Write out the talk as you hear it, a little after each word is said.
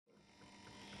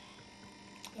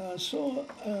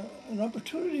An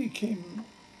opportunity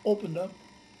opened up,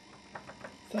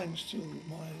 thanks to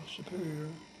my superior,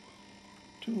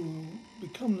 to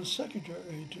become the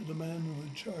secretary to the man who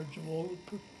had charge of all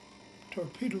the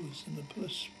torpedoes in the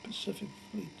Pacific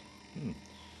Fleet,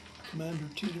 Commander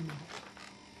Tiedemann.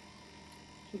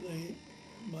 So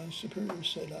my superior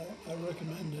said, I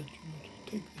recommend that you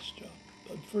take this job,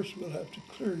 but first we'll have to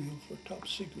clear you for top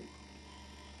secret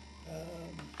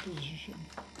position.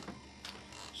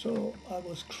 So I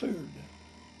was cleared.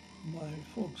 My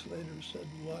folks later said,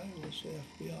 why was the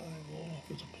FBI all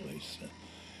over the place,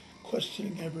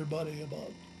 questioning everybody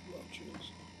about you?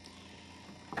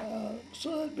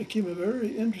 So that became a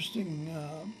very interesting,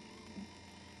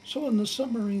 so when the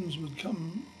submarines would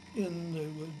come in, they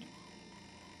would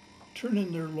turn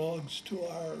in their logs to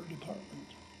our department.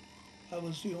 I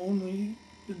was the only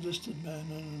enlisted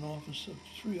man in an office of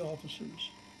 3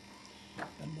 officers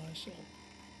and myself.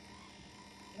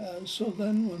 So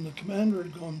then when the commander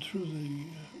had gone through the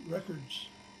records,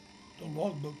 the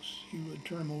logbooks, he would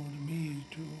turn them over to me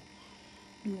to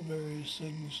do various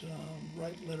things,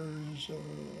 write letters or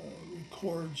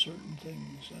record certain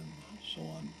things and so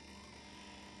on.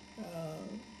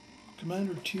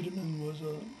 Commander Tiedemann was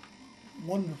a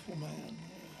wonderful man,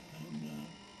 and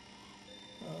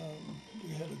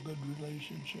we had a good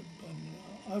relationship. And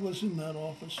I was in that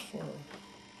office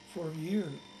for a year.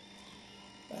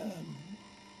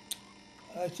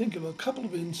 I think of a couple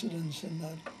of incidents in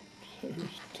that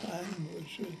time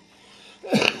which were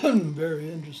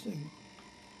very interesting.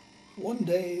 One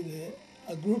day,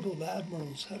 a group of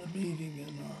admirals had a meeting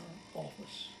in our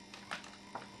office.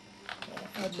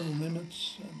 Admiral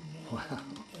Nimitz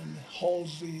and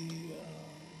Halsey,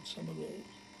 some of those.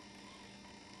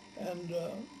 And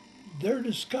their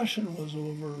discussion was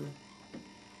over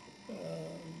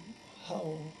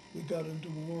how we got into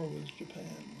war with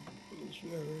Japan. It was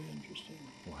very interesting.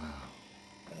 Wow.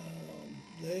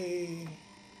 They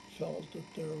felt that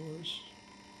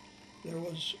there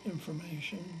was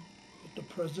information, that the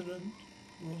President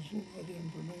Roosevelt had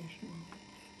information,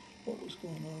 what was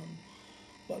going on,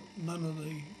 but none of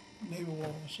the naval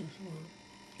officers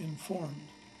were informed.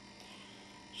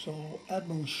 So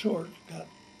Admiral Short got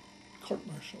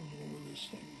court-martialed over this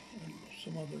thing, and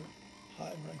some other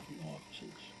high-ranking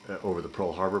officers. Over the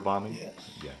Pearl Harbor bombing?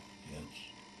 Yes. Yeah. Yes.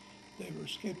 They were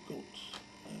scapegoats,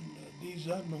 and these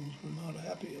admirals were not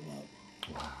happy about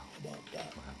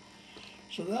that. Wow.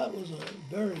 So that was a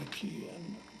very key,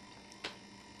 and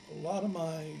a lot of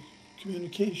my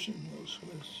communication was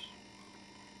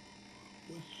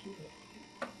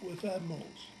with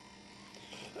admirals.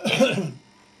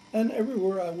 And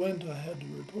everywhere I went, I had to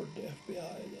report to FBI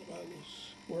that I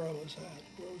was where I was at,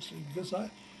 because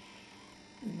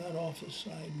in that office,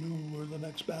 I knew where the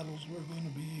next battles were going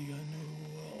to be. I knew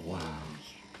all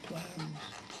these plans.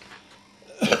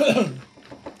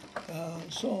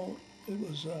 So it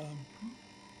was,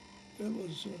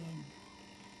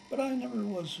 but I never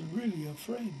was really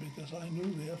afraid because I knew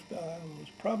the FBI was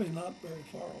probably not very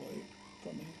far away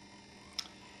from me.